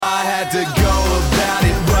had to go about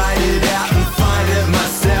it, write it out and find it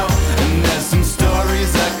myself. And there's some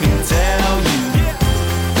stories I can tell you.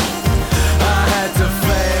 I had to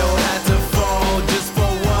fail, had to fall just for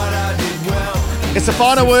what I did well. It's the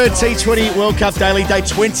final word, T20 World Cup Daily, day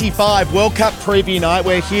 25, World Cup preview night.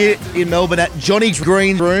 We're here in Melbourne at Johnny's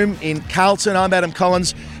Green Room in Carlton. I'm Adam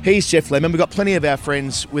Collins. He's Jeff Lemon. We've got plenty of our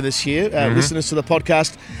friends with us here, listeners to the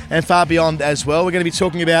podcast and far beyond as well. We're going to be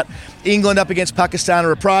talking about England up against Pakistan, a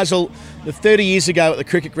reprisal of 30 years ago at the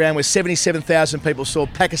cricket ground where 77,000 people saw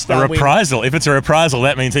Pakistan win. A reprisal? If it's a reprisal,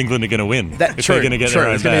 that means England are going to win. That's true. They're going to get true. their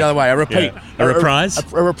own It's going to be the other way. A repeat. Yeah. A reprise?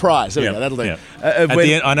 A reprise. There we go. That'll do. Yeah. At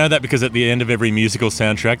the end, I know that because at the end of every musical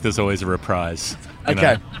soundtrack, there's always a reprise.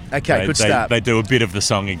 Okay, good start. They do a bit of the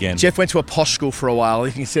song again. Jeff went to a posh school for a while.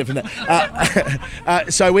 You can see from that.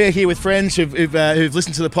 So we're here with friends who've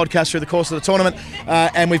listened to the podcast through the course of the tournament,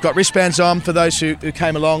 and we've got wristbands on for those who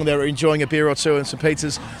came along. They're enjoying a beer or two and some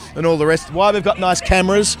pizzas and all the rest. Why we've got nice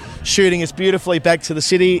cameras shooting us beautifully back to the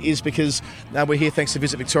city is because we're here thanks to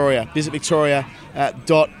Visit Victoria.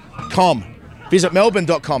 VisitVictoria.com.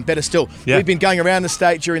 VisitMelbourne.com, better still. Yeah. We've been going around the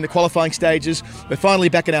state during the qualifying stages. We're finally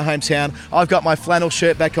back in our hometown. I've got my flannel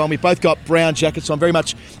shirt back on. We've both got brown jackets on, very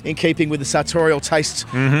much in keeping with the sartorial tastes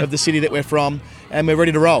of the city that we're from, and we're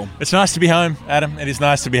ready to roll. It's nice to be home, Adam. It is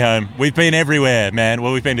nice to be home. We've been everywhere, man.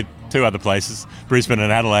 Well, we've been to two other places, Brisbane and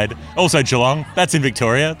Adelaide. Also Geelong. That's in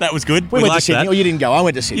Victoria. That was good. We went to liked Sydney. that. Oh, you didn't go. I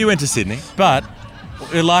went to Sydney. You went to Sydney. But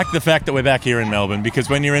we like the fact that we're back here in Melbourne because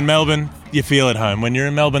when you're in Melbourne, you feel at home. When you're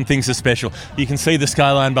in Melbourne, things are special. You can see the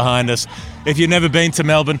skyline behind us. If you've never been to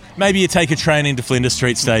Melbourne, maybe you take a train into Flinders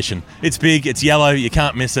Street Station. It's big, it's yellow, you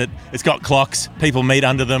can't miss it. It's got clocks, people meet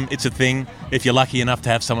under them. It's a thing if you're lucky enough to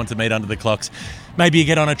have someone to meet under the clocks. Maybe you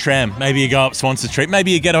get on a tram, maybe you go up Swanston Street,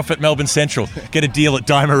 maybe you get off at Melbourne Central, get a deal at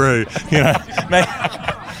Dimaroo,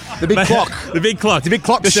 The big clock. The big clock. The big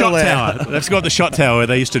clock. The still shot there. tower. They've got the shot tower where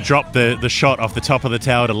they used to drop the shot off the top of the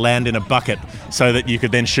tower to land in a bucket so that you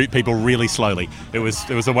could then shoot people really slowly. It was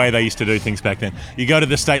the way they used to do things back then. You go to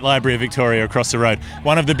the State Library of Victoria across the road,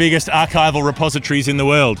 one of the biggest archival repositories in the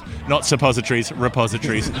world. Not suppositories,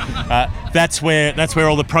 repositories. That's where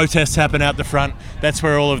all the protests happen out the front. That's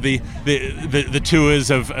where all of the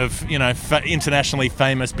tours of internationally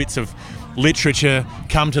famous bits of literature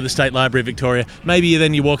come to the State Library of Victoria. Maybe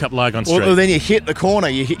then you walk up Lygon Street. Or then you hit the corner,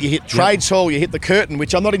 you hit Trades Hall, you hit the curtain,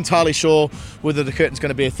 which I'm not entirely sure whether the curtain's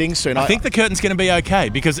going to be a thing soon. I think the curtain's going to be okay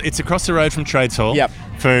because it's across the road from Trades Hall. Yep.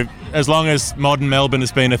 For as long as modern Melbourne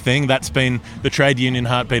has been a thing, that's been the trade union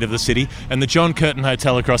heartbeat of the city. And the John Curtin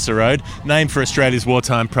Hotel across the road, named for Australia's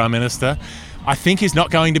wartime Prime Minister, I think is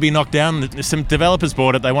not going to be knocked down. Some developers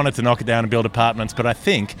bought it. They wanted to knock it down and build apartments, but I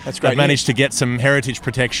think they've managed to get some heritage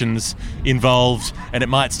protections involved and it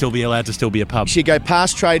might still be allowed to still be a pub. You go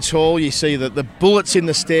past Trades Hall, you see the bullets in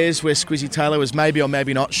the stairs where Squizzy Taylor was maybe or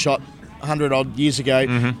maybe not shot 100-odd years ago,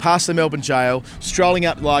 past the Melbourne jail, strolling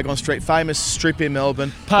up Lygon Street, famous strip in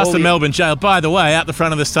Melbourne. Past the Melbourne jail. By the way, out the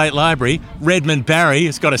front of the State Library, Redmond Barry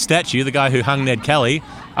has got a statue, the guy who hung Ned Kelly.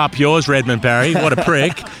 Up yours, Redmond Barry. What a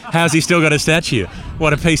prick. How's he still got a statue?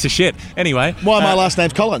 What a piece of shit. Anyway. Why my last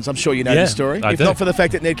name's Collins. I'm sure you know this story. I If do. not for the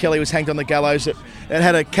fact that Ned Kelly was hanged on the gallows, it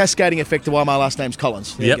had a cascading effect to why my last name's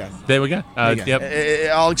Collins. There you go. There we go. There you go. Yep.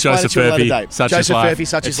 I'll explain Joseph it to you Murphy, another day. such Joseph is life, Murphy,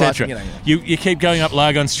 such is life. etc. You keep going up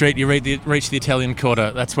Lygon Street, you reach the Italian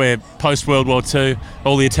Quarter. That's where post-World War II,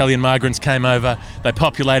 all the Italian migrants came over. They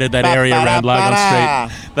populated that area around Lygon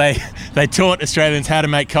Street. They taught Australians how to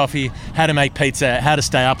make coffee, how to make pizza, how to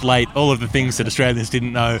stay up late, all of the things that Australians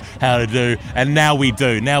didn't know how to do. And now we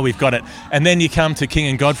do. Now we've got it. And then you come to King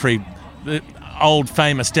and Godfrey, the old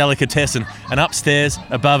famous delicatessen, and upstairs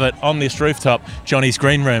above it on this rooftop, Johnny's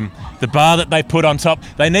Green Room, the bar that they put on top.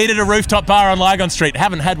 They needed a rooftop bar on Lygon Street.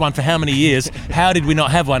 Haven't had one for how many years? How did we not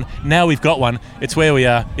have one? Now we've got one. It's where we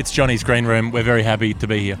are. It's Johnny's Green Room. We're very happy to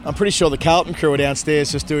be here. I'm pretty sure the Carlton crew are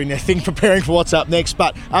downstairs just doing their thing, preparing for what's up next.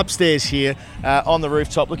 But upstairs here on the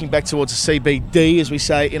rooftop, looking back towards the CBD, as we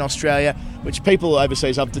say in Australia, which people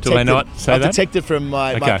overseas I've detected. Do they not say that? I've detected from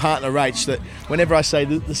my partner Rach that whenever I say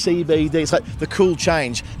the CBD, it's like the cool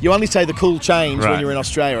change. You only say the cool change when you're in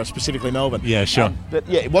Australia, or specifically Melbourne. Yeah, sure. But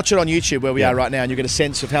yeah, watch it on YouTube where we are right now, and you'll get a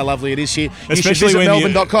sense of how lovely it is here. Especially when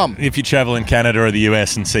Melbourne.com. if you travel in Canada or the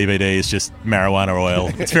US and CBD is just marijuana oil.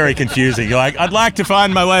 It's very confusing. You're like, I'd like to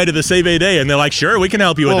find my way to the CBD, and they're like, sure, we can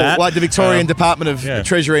help you with that. Like the Victorian Department of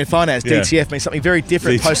Treasury and Finance, DTF, means something very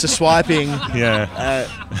different post the swiping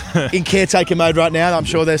in Care caretaker mode right now. I'm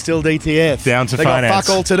sure they're still DTF. Down to they finance. got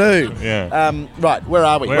fuck all to do. Yeah. Right, where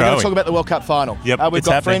are we? Where We're are going we? to talk about the World Cup final. Yep, We've it's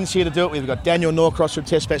got happening. friends here to do it. We've got Daniel Norcross from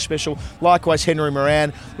Test Match Special. Likewise, Henry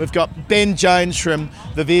Moran. We've got Ben Jones from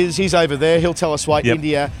The Viz. He's over there. He'll tell us why Yep.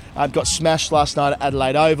 India got smashed last night at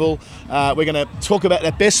Adelaide Oval. We're going to talk about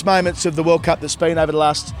the best moments of the World Cup that's been over the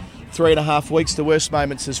last 3.5 weeks, the worst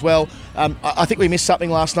moments as well. I think we missed something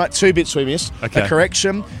last night. 2 bits we missed. Okay. A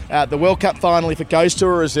correction. The World Cup final, if it goes to a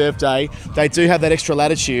reserve day, they do have that extra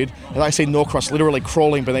latitude. And I see Norcross literally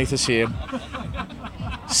crawling beneath us here.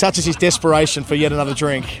 Such is his desperation for yet another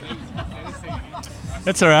drink.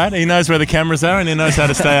 That's all right. He knows where the cameras are and he knows how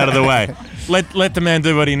to stay out of the way. Let the man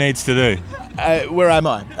do what he needs to do. Where am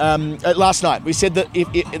I? Last night we said that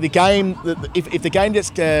if the game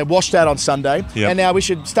gets washed out on Sunday, Yep. and now we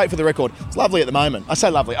should state for the record, it's lovely at the moment. I say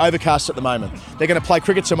lovely, overcast at the moment. They're going to play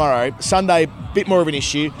cricket tomorrow. Sunday, bit more of an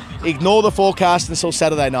issue. Ignore the forecast until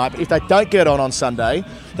Saturday night. But if they don't get on Sunday,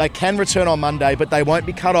 they can return on Monday, but they won't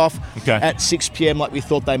be cut off at 6 p.m. like we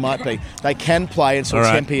thought they might be. They can play until All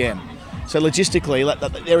right. 10 p.m. So logistically,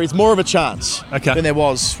 there is more of a chance Okay. than there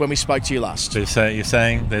was when we spoke to you last. So you're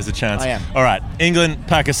saying there's a chance? I am. All right. England,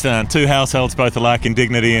 Pakistan, two households both alike in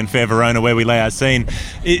dignity and fair Verona, where we lay our scene.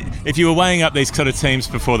 If you were weighing up these sort of teams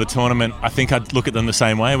before the tournament, I think I'd look at them the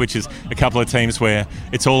same way, which is a couple of teams where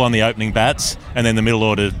it's all on the opening bats and then the middle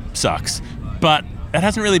order sucks. But it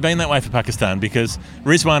hasn't really been that way for Pakistan because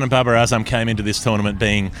Rizwan and Babar Azam came into this tournament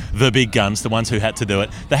being the big guns, the ones who had to do it.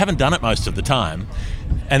 They haven't done it most of the time.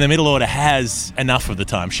 And the middle order has enough of the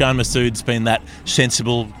time. Shan Masood's been that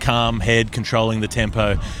sensible, calm head controlling the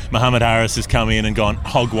tempo. Mohammad Harris has come in and gone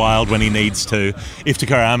hog wild when he needs to.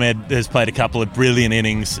 Iftikhar Ahmed has played a couple of brilliant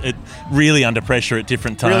innings, really under pressure at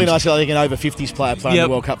different times. Really nice, I think, an over-50s player playing Yep. the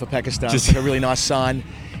World Cup for Pakistan. Just- It's like a really nice sign.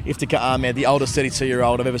 Iftikhar Ahmed, the oldest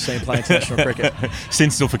 32-year-old I've ever seen play international cricket.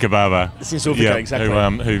 Since Zulfikar Baba. Since Zulfikar, exactly.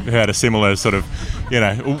 Who had a similar sort of,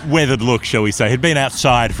 weathered look, shall we say. He'd been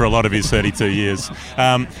outside for a lot of his 32 years.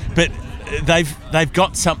 But they've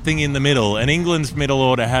got something in the middle, and England's middle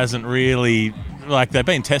order hasn't really... they've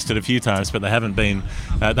been tested a few times, but they haven't been,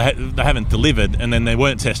 they haven't delivered, and then they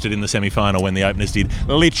weren't tested in the semi-final when the openers did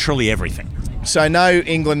literally everything. So no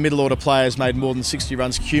England middle order players made more than 60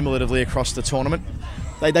 runs cumulatively across the tournament.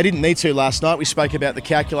 They didn't need to last night. We spoke about the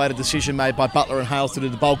calculated decision made by Butler and Hales to do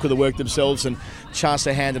the bulk of the work themselves and chance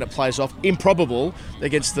their hand and it plays off. Improbable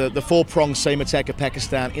against the four-pronged seam attack of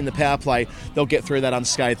Pakistan in the power play. They'll get through that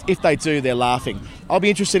unscathed. If they do, they're laughing. I'll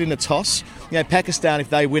be interested in the toss. Pakistan,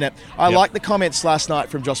 if they win it. I like the comments last night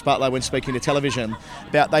from Josh Butler when speaking to television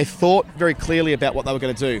about they thought very clearly about what they were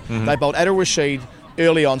going to do. Mm-hmm. They bowled Adil Rashid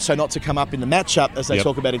early on, so not to come up in the matchup, as they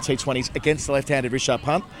talk about in T20s, against the left-handed Rishabh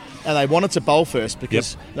Pant. And they wanted to bowl first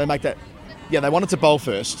because they make that... Yeah, they wanted to bowl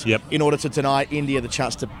first in order to deny India the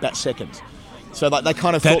chance to bat second. So they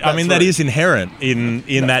kind of thought that through. That is inherent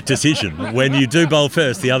in that decision. When you do bowl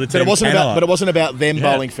first, the other team cannot. But it wasn't about them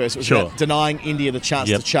bowling first. It was about Sure. denying India the chance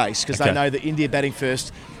to chase because they know that India batting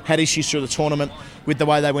first had issues through the tournament with the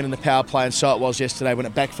way they went in the power play, and so it was yesterday when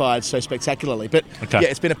it backfired so spectacularly. But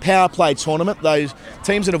it's been a power play tournament. Those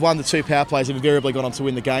teams that have won the two power plays have invariably gone on to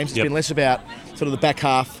win the games. It's been less about sort of the back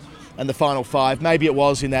half and the final five. Maybe it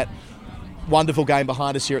was in that wonderful game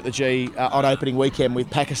behind us here at the G on opening weekend with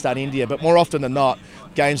Pakistan-India, but more often than not,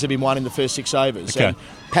 games have been won in the first 6 overs. Okay. And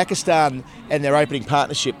Pakistan and their opening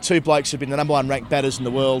partnership, two blokes have been the number one ranked batters in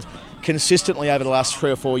the world consistently over the last 3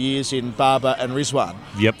 or 4 years in Babar and Rizwan.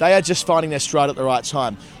 Yep. They are just finding their stride at the right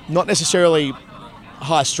time. Not necessarily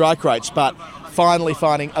high strike rates, but finally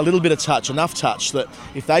finding a little bit of touch, enough touch that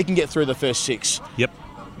if they can get through the first 6,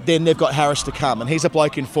 then they've got Harris to come. And he's a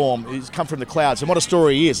bloke in form. He's come from the clouds. And what a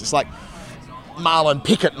story he is. It's like Marlon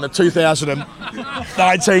Pickett in the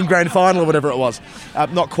 2019 grand final or whatever it was.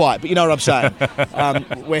 Not quite, but you know what I'm saying.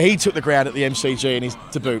 Where he took the ground at the MCG in his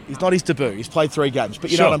debut. It's not his debut. He's played 3 games. But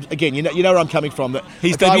you know what you know where I'm coming from. That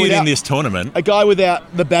he's debuted in this tournament. A guy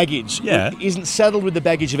without the baggage Yeah. isn't saddled with the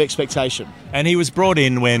baggage of expectation. And he was brought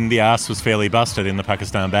in when the arse was fairly busted in the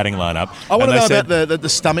Pakistan batting lineup. I want to know about the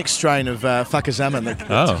stomach strain of Fakhr-Zaman that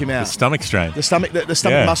took him out. The stomach strain. The stomach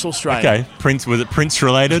muscle strain. Okay, was it Prince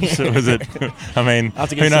related? Was it? I mean, I have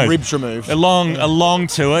to who get some knows? ribs removed. A long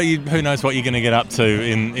tour. Who knows what you're going to get up to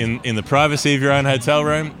in the privacy of your own hotel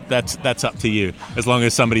room? That's up to you. As long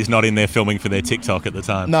as somebody's not in there filming for their TikTok at the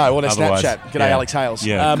time. No, or their Otherwise, Snapchat. G'day, Alex Hales.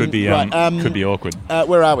 Yeah, could be awkward.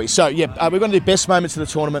 Where are we? So we're going to do best moments of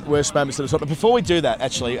the tournament, worst moments of the tournament. Before we do that,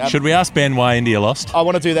 actually, should we ask Ben why India lost? I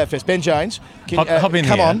want to do that first. Ben Jones, hop in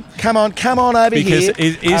come here. Come on over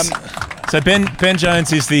here. So Ben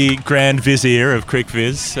Jones is the Grand Vizier of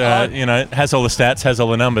CricViz. Has all the stats, has all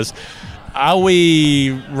the numbers. Are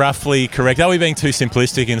we roughly correct? Are we being too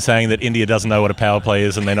simplistic in saying that India doesn't know what a power play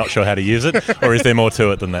is and they're not sure how to use it? Or is there more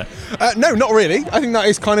to it than that? No, not really. I think that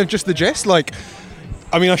is kind of just the gist. Like,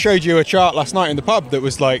 I mean, I showed you a chart last night in the pub that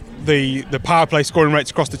was like the power play scoring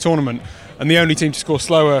rates across the tournament, and the only team to score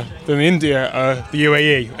slower than India are the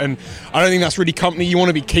UAE. And I don't think that's really company you want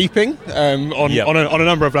to be keeping on a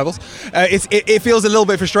number of levels. It feels a little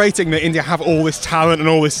bit frustrating that India have all this talent and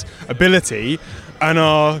all this ability and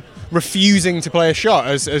are refusing to play a shot,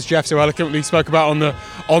 as Jeff so eloquently spoke about on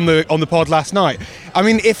the pod last night. I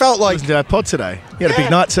mean, it felt like Listened to our pod today. You had a big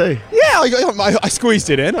night too. Yeah, I squeezed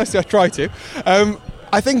it in. I tried to.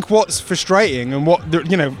 I think what's frustrating and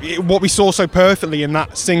what we saw so perfectly in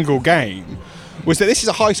that single game was that this is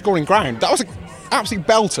a high-scoring ground. That was an absolute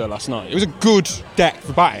belter last night. It was a good deck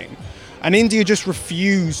for batting, and India just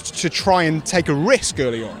refused to try and take a risk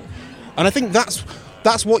early on. And I think that's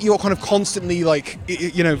what you're kind of constantly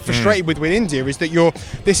frustrated with India, is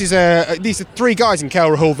that these are three guys in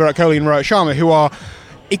KL Rahul, Virat Kohli and Rohit Sharma who are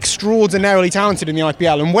extraordinarily talented in the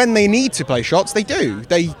IPL, and when they need to play shots, they do.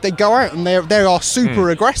 They go out and they are super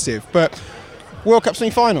aggressive. But World Cup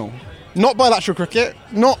semi-final, not bilateral cricket,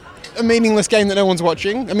 not a meaningless game that no one's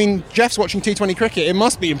watching. I mean, Jeff's watching T20 cricket. It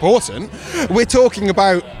must be important. We're talking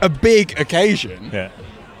about a big occasion. Yeah.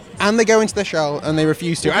 And they go into their shell and they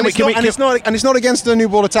refuse to. Well, And it's not against a new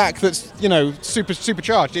ball attack that's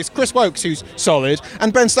supercharged. It's Chris Woakes who's solid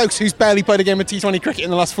and Ben Stokes who's barely played a game of T20 cricket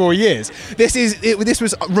in the last 4 years. This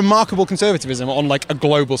was remarkable conservatism on like a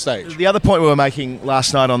global stage. The other point we were making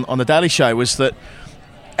last night on the Daily Show was that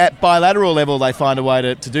at bilateral level they find a way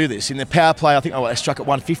to do this. In the power play, I think they struck at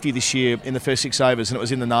 150 this year in the first 6 overs, and it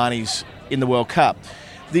was in the 90s in the World Cup.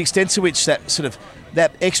 The extent to which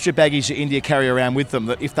that extra baggage that India carry around with them,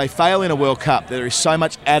 that if they fail in a World Cup, there is so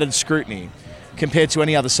much added scrutiny compared to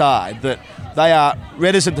any other side that they are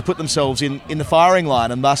reticent to put themselves in the firing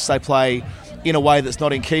line, and thus they play in a way that's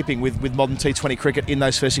not in keeping with modern T20 cricket in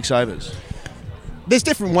those first 6 overs. There's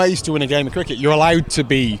different ways to win a game of cricket. You're allowed to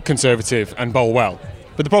be conservative and bowl well.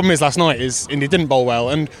 But the problem is last night is India didn't bowl well,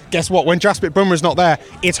 and guess what? When Jasprit Bumrah's not there,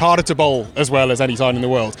 it's harder to bowl as well as any side in the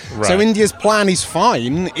world. Right. So India's plan is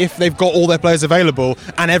fine if they've got all their players available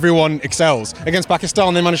and everyone excels. Against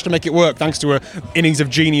Pakistan, they managed to make it work thanks to an innings of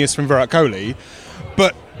genius from Virat Kohli.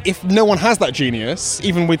 But if no one has that genius,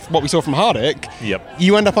 even with what we saw from Hardik,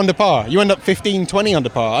 you end up under par. You end up 15, 20 under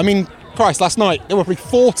par. I mean, Christ, last night they were probably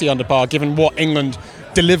 40 under par given what England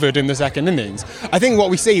delivered in the second innings. I think what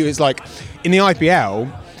we see is like in the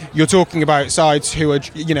IPL, you're talking about sides who are,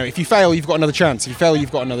 if you fail, you've got another chance. If you fail,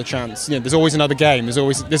 you've got another chance. There's always another game. There's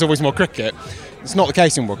always more cricket. It's not the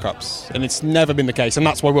case in World Cups, and it's never been the case, and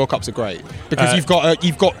that's why World Cups are great, because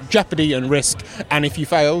you've got jeopardy and risk, and if you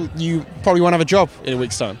fail, you probably won't have a job in a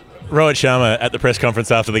week's time. Rohit Sharma at the press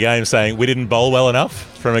conference after the game saying we didn't bowl well enough,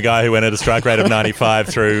 from a guy who went at a strike rate of 95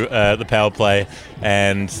 through the power play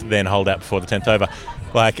and then holed out before the 10th over.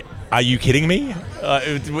 Like, are you kidding me?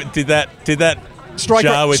 Did that strike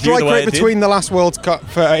jar with you the way rate between the last World Cup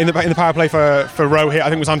in the power play for Rohit, I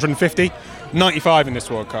think, was 150. 95 in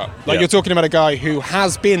this World Cup. You're talking about a guy who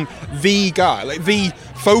has been the guy, like the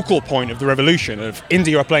focal point of the revolution of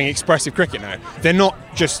India are playing expressive cricket now. They're not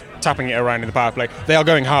just tapping it around in the power play. They are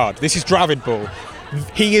going hard. This is Dravid ball.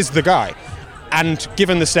 He is the guy. And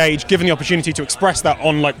given the stage, given the opportunity to express that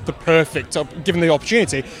on given the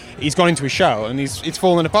opportunity, he's gone into his shell and it's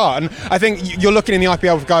fallen apart. And I think you're looking in the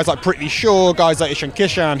IPL with guys like Prithvi Shaw, guys like Ishan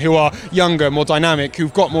Kishan, who are younger, more dynamic,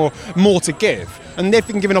 who've got more to give. And they've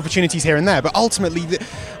been given opportunities here and there. But ultimately,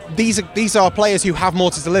 these are players who have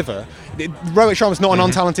more to deliver. Rohit Sharma's not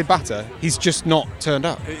an untalented batter. He's just not turned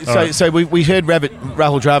up. So we heard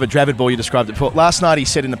Rahul Dravid ball, you described it before. Last night he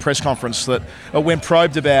said in the press conference that when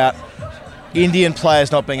probed about Indian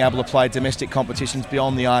players not being able to play domestic competitions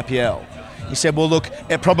beyond the IPL, he said, well, look,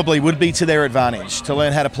 it probably would be to their advantage to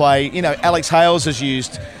learn how to play. Alex Hales has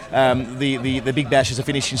used the Big Bash as a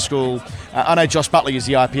finishing school. I know Josh Buckley used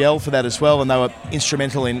the IPL for that as well, and they were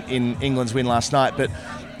instrumental in England's win last night. But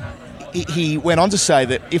he went on to say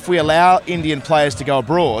that if we allow Indian players to go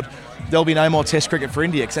abroad, there'll be no more Test cricket for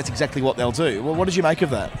India, because that's exactly what they'll do. Well, what did you make of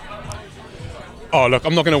that? Oh, look,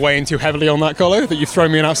 I'm not going to weigh in too heavily on that, Colo, that you've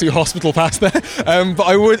thrown me an absolute hospital pass there. But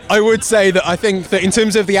I would say that I think that in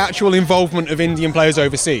terms of the actual involvement of Indian players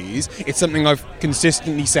overseas, it's something I've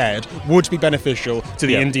consistently said would be beneficial to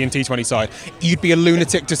the Indian T20 side. You'd be a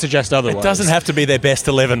lunatic to suggest otherwise. It doesn't have to be their best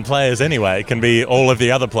 11 players anyway. It can be all of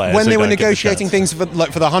the other players. When they were negotiating things for the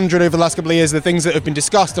 100 over the last couple of years, the things that have been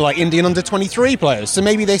discussed are like Indian under 23 players. So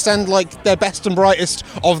maybe they send like their best and brightest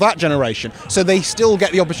of that generation. So they still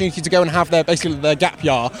get the opportunity to go and have basically their gap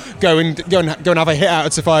year go and have a hit out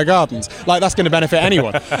at Sophia Gardens. Like, that's going to benefit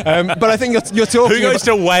anyone. But I think you're talking. Who goes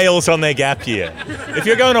to Wales on their gap year? If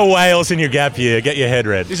you're going to Wales in your gap year, get your head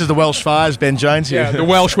read. This is the Welsh Fires, Ben Jones here. Yeah, the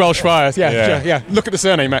Welsh Fires. Yeah. Look at the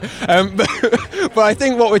surname, mate. But I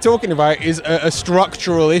think what we're talking about is a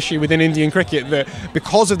structural issue within Indian cricket that,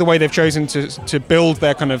 because of the way they've chosen to build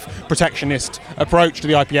their kind of protectionist approach to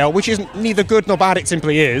the IPL, which is neither good nor bad, it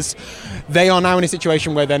simply is, they are now in a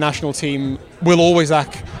situation where their national team will always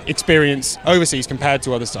lack experience overseas compared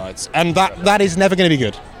to other sides. And that is never going to be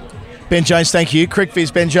good. Ben Jones, thank you. Crick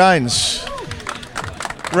Viz, Ben Jones.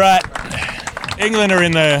 Right. England are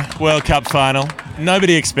in the World Cup final.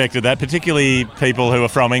 Nobody expected that, particularly people who are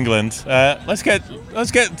from England. Let's get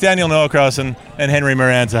Daniel Norcross and Henry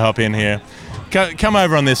Moran to hop in here. Come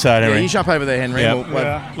over on this side, Henry. Yeah, you jump over there, Henry.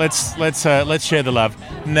 Yeah. Let's share the love.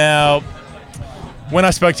 Now, when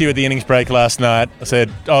I spoke to you at the innings break last night, I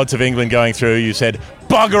said odds of England going through. You said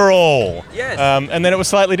bugger all. Yes. And then it was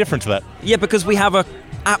slightly different to that. Yeah, because we have a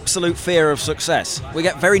absolute fear of success. We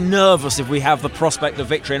get very nervous if we have the prospect of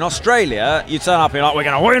victory. In Australia, you turn up and you're like, we're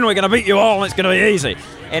going to win, we're going to beat you all, and it's going to be easy.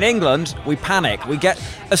 In England, we panic. We get,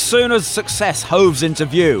 as soon as success hoves into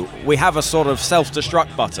view, we have a sort of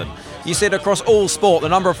self-destruct button. You see it across all sport, the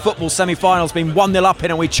number of football semi-finals being 1-0 up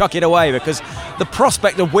in and we chuck it away because the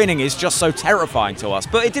prospect of winning is just so terrifying to us.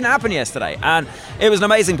 But it didn't happen yesterday, and it was an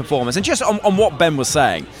amazing performance. And just on what Ben was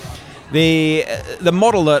saying, the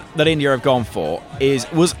model that India have gone for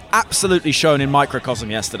was absolutely shown in microcosm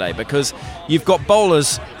yesterday, because you've got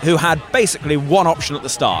bowlers who had basically one option at the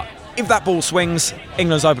start. If that ball swings,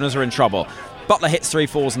 England's openers are in trouble. Butler hits 3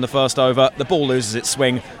 fours in the first over, the ball loses its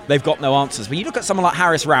swing, they've got no answers. When you look at someone like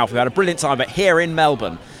Harris Ralph, who had a brilliant time, but here in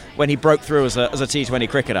Melbourne, when he broke through as a T20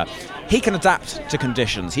 cricketer, he can adapt to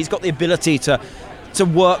conditions. He's got the ability to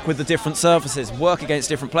work with the different surfaces, work against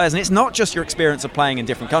different players. And it's not just your experience of playing in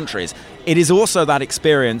different countries. It is also that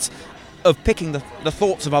experience of picking the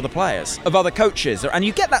thoughts of other players, of other coaches. And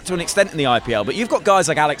you get that to an extent in the IPL, but you've got guys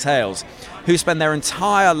like Alex Hales who spend their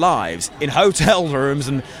entire lives in hotel rooms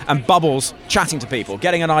and bubbles chatting to people,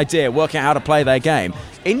 getting an idea, working out how to play their game.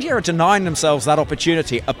 India are denying themselves that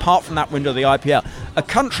opportunity apart from that window of the IPL. A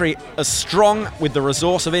country as strong with the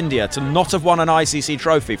resource of India to not have won an ICC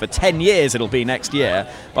trophy for 10 years, it'll be next year,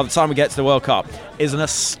 by the time we get to the World Cup, is an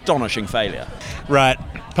astonishing failure. Right.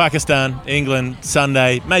 Pakistan, England,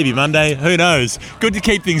 Sunday, maybe Monday, who knows? Good to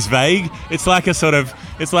keep things vague. It's like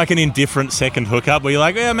an indifferent second hookup where you're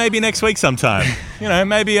like, yeah, maybe next week sometime.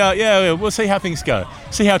 Maybe, we'll see how things go.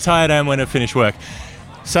 See how tired I am when I finish work.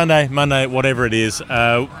 Sunday, Monday, whatever it is,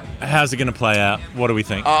 how's it going to play out? What do we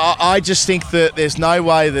think? I just think that there's no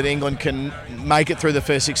way that England can make it through the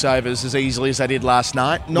first 6 overs as easily as they did last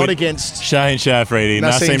night. Not against Shaheen Shah Afridi,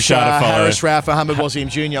 Naseem Shah to follow, Harris Ralph, Muhammad Wasim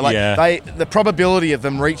Jr. The probability of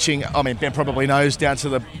them reaching, Ben probably knows down to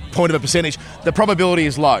the point of a percentage, the probability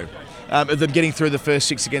is low. Of them getting through the first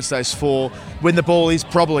 6 against those 4 when the ball is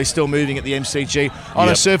probably still moving at the MCG on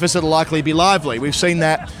a surface that'll likely be lively. We've seen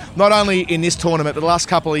that not only in this tournament but the last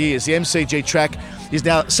couple of years. The MCG track is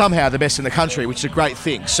now somehow the best in the country, which is a great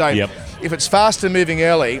thing. So if it's fast and moving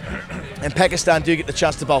early and Pakistan do get the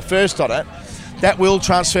chance to bowl first on it, that will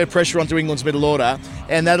transfer pressure onto England's middle order,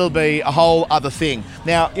 and that'll be a whole other thing.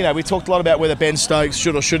 Now, we talked a lot about whether Ben Stokes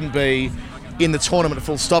should or shouldn't be in the tournament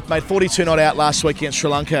full stop. Made 42 not out last week against Sri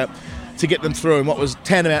Lanka to get them through in what was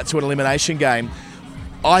tantamount to an elimination game.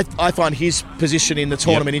 I find his position in the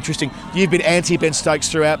tournament interesting. You've been anti-Ben Stokes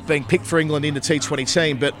throughout, being picked for England in the T20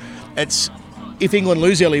 team, but if England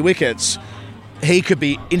lose early wickets, he could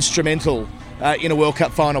be instrumental in a World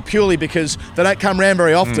Cup final, purely because they don't come round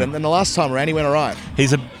very often, and the last time around he went all right.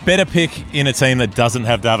 He's a better pick in a team that doesn't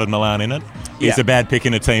have David Malan in it. He's a bad pick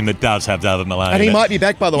in a team that does have David Malan. And he might be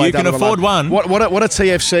back, by the way. You can afford one. What a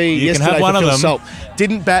TFC you yesterday can have one for Phil of them. Salt.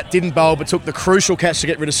 Didn't bat, didn't bowl, but took the crucial catch to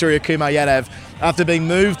get rid of Surya Kumar Yadav after being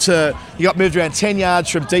he got moved around 10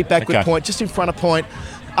 yards from deep backward point, just in front of point,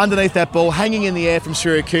 underneath that ball, hanging in the air from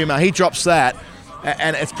Surya Kumar. He drops that,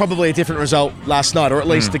 and it's probably a different result last night, or at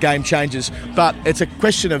least the game changes. But it's a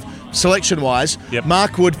question of selection-wise.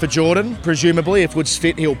 Mark Wood for Jordan, presumably. If Wood's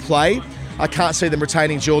fit, he'll play. I can't see them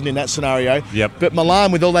retaining Jordan in that scenario. But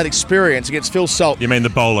Malan, with all that experience against Phil Salt... You mean the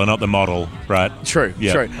bowler, not the model, right? True.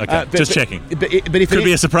 Okay. Just checking. But if Could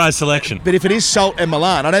be a surprise selection. But if it is Salt and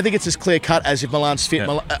Malan, I don't think it's as clear-cut as if Malan's fit.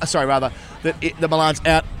 That Malan's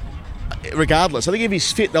out regardless. I think if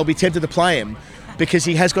he's fit, they'll be tempted to play him because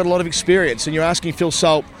he has got a lot of experience. And you're asking Phil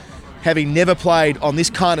Salt, having never played on this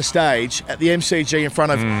kind of stage at the MCG in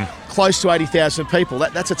front of close to 80,000 people,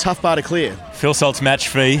 that's a tough bar to clear. Phil Salt's match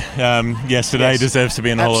fee yesterday deserves to be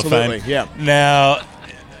in the Hall of Fame. Yeah. Now,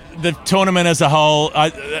 the tournament as a whole,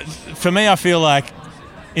 for me, I feel like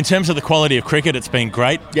in terms of the quality of cricket, it's been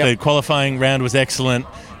great. Yep. The qualifying round was excellent.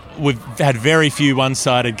 We've had very few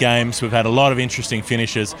one-sided games. We've had a lot of interesting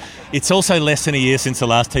finishes. It's also less than a year since the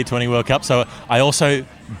last T20 World Cup, so I also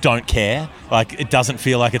don't care. Like, it doesn't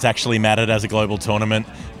feel like it's actually mattered as a global tournament,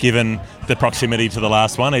 given the proximity to the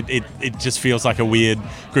last one. It just feels like a weird,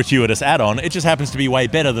 gratuitous add-on. It just happens to be way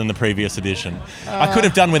better than the previous edition. I could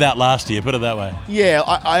have done without last year, put it that way. Yeah,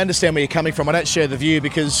 I understand where you're coming from. I don't share the view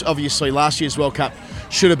because obviously last year's World Cup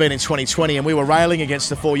should have been in 2020, and we were railing against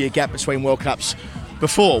the 4-year gap between World Cups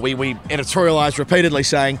before. We editorialised repeatedly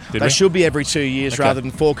saying they should be every 2 years rather than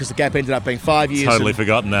 4 because the gap ended up being 5 years. Totally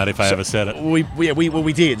forgotten that if I ever said it. We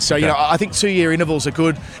did. So, I think 2-year intervals are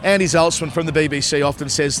good. Andy Zaltzman from the BBC often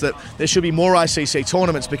says that there should be more ICC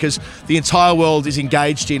tournaments because the entire world is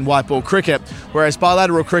engaged in white ball cricket, whereas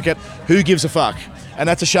bilateral cricket, who gives a fuck? And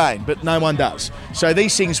that's a shame, but no one does. So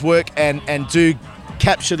these things work and do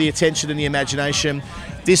capture the attention and the imagination.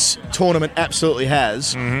 This tournament absolutely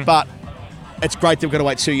has, but it's great that we've got to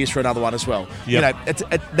wait 2 years for another one as well. Yep.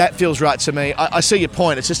 That feels right to me. I see your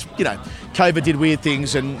point. It's just, COVID did weird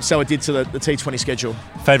things, and so it did to the T20 schedule.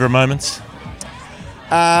 Favourite moments?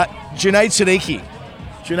 Junaid Siddiqui.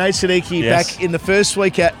 Yes. Back in the first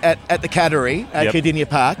week at the Qatari at Kardinia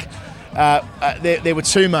Park. There were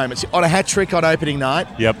 2 moments. On a hat-trick on opening night.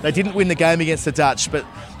 Yep. They didn't win the game against the Dutch, but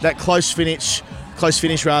that close finish,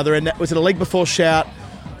 and that was at a leg before shout.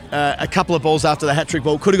 A couple of balls after the hat-trick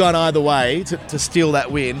ball could have gone either way to steal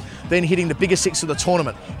that win. Then hitting the biggest 6 of the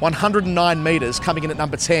tournament, 109 metres, coming in at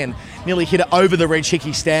number 10, nearly hit it over the Reg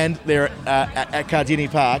Hickey stand there at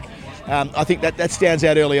Kardinia Park. I think that stands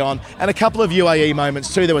out early on. And a couple of UAE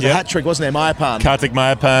moments too. There was a hat-trick, wasn't there, Mayapan? Kartik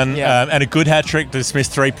Mayapan, and a good hat-trick to dismiss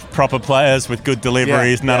 3 proper players with good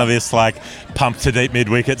deliveries. None of this pump to deep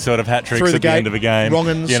mid-wicket sort of hat-tricks at the end of a game.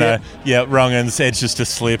 Wrongans, Wrongans, edges to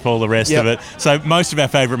slip, all the rest of it. So most of our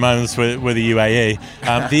favourite moments were the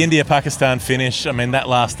UAE. The India-Pakistan finish, I mean, that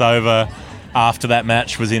last over after that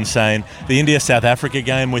match was insane. The India-South Africa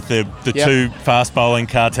game with the 2 fast bowling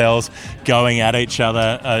cartels going at each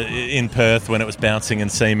other in Perth when it was bouncing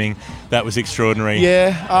and seaming, that was extraordinary.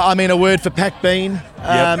 Yeah, I mean, a word for Pac Bean.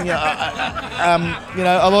 A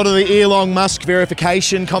lot of the Elon Musk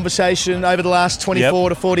verification conversation over the last 24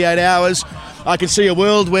 to 48 hours. I can see a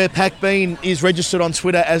world where Pac Bean is registered on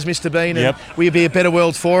Twitter as Mr. Bean, and we'd be a better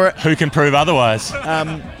world for it. Who can prove otherwise?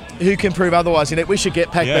 Who can prove otherwise? We should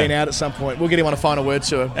get Pac Bean out at some point. We'll get him on a final word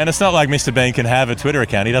to her. And it's not like Mr. Bean can have a Twitter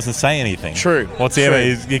account. He doesn't say anything. True.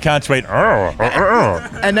 You can't tweet.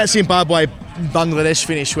 And that Zimbabwe-Bangladesh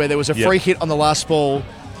finish where there was a free hit on the last ball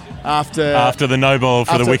after the no ball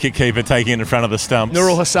for the wicket keeper taking it in front of the stumps.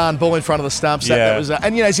 Nurul Hassan ball in front of the stumps. That was,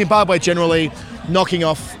 and Zimbabwe generally knocking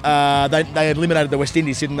off. They eliminated the West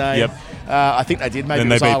Indies, didn't they? Yep. I think they did. Maybe then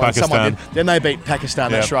it was they beat Ireland. Pakistan. Someone did. Then they beat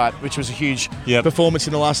Pakistan. That's right, which was a huge performance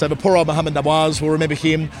in the last over. Poor old Mohammad Nawaz. We'll remember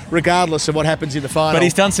him regardless of what happens in the final. But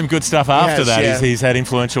he's done some good stuff after that. Yeah. He's had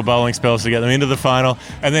influential bowling spells to get them into the final,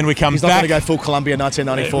 and then we come he's back. He's not going to go full Colombia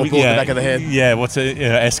 1994 ball in the back of the head. Yeah, what's it?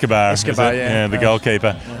 Escobar. The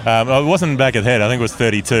goalkeeper. It wasn't back of the head. I think it was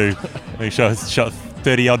 32. He shot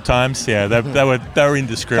 30 odd times. Yeah, they were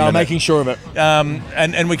indiscriminate. They were making sure of it.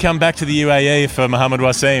 And we come back to the UAE for Mohammad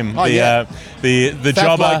Wasim, the Fat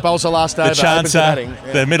jobber, bowls the last over, the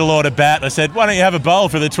chancer, the middle order bat. I said, why don't you have a bowl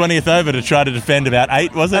for the 20th over to try to defend about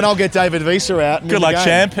 8? Was it? And I'll get David Visa out. Good luck,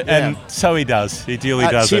 champ. And so he does. He duly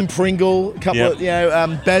does. Tim Pringle, a couple of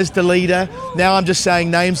Baz the leader. Now I'm just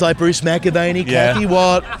saying names like Bruce McAvaney, Kathy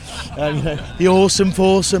Watt, the awesome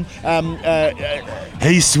foursome.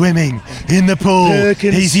 He's swimming in the pool.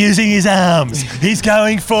 Perkins. He's using his arms. He's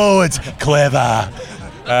going forwards. Clever.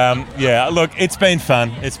 Look, it's been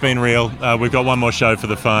fun. It's been real. We've got one more show for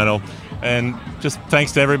the final. And just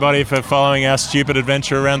thanks to everybody for following our stupid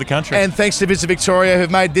adventure around the country. And thanks to Visit Victoria,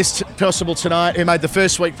 who've made this possible tonight, who made the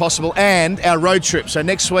first week possible, and our road trip. So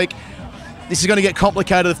next week, this is going to get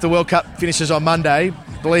complicated if the World Cup finishes on Monday,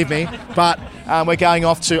 believe me. But we're going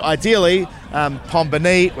off to, ideally,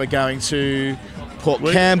 Pombanite. We're going to Port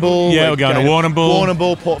Campbell. Yeah, we're going to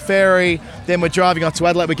Warrnambool, Port Fairy. Then we're driving up to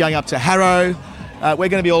Adelaide. We're going up to Harrow. We're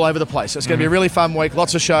going to be all over the place. So it's going to be a really fun week.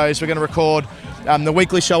 Lots of shows. We're going to record the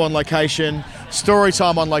weekly show on location, story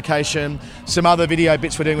time on location, some other video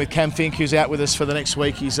bits we're doing with Cam Fink, who's out with us for the next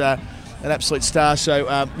week. He's an absolute star.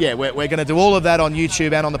 So, we're going to do all of that on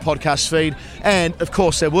YouTube and on the podcast feed. And, of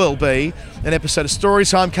course, there will be an episode of Story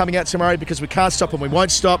Time coming out tomorrow because we can't stop and we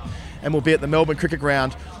won't stop. And we'll be at the Melbourne Cricket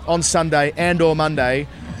Ground on Sunday and or Monday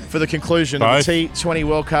for the conclusion of the T20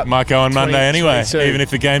 World Cup. Might go on Monday anyway. Even if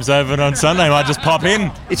the game's over on Sunday, might just pop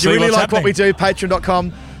in. If you really like what we do,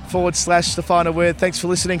 patreon.com/ the final word. Thanks for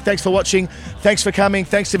listening. Thanks for watching. Thanks for coming.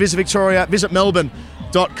 Thanks to Visit Victoria. Visit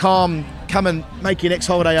Melbourne.com. Come and make your next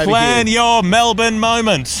holiday over Plan here. your Melbourne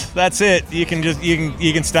moment. That's it. You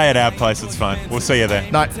can stay at our place. It's fine. We'll see you there.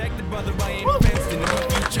 No.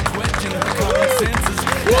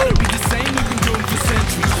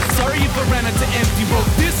 Sorry if I ran into empty, wrote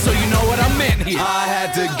this so you know what I meant here. I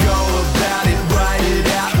had to